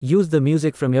Use the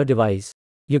music from your device.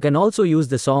 You can also use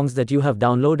the songs that you have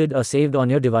downloaded or saved on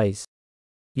your device.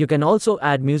 You can also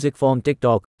add music from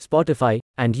TikTok, Spotify,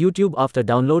 and YouTube after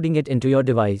downloading it into your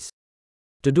device.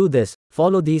 To do this,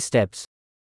 follow these steps.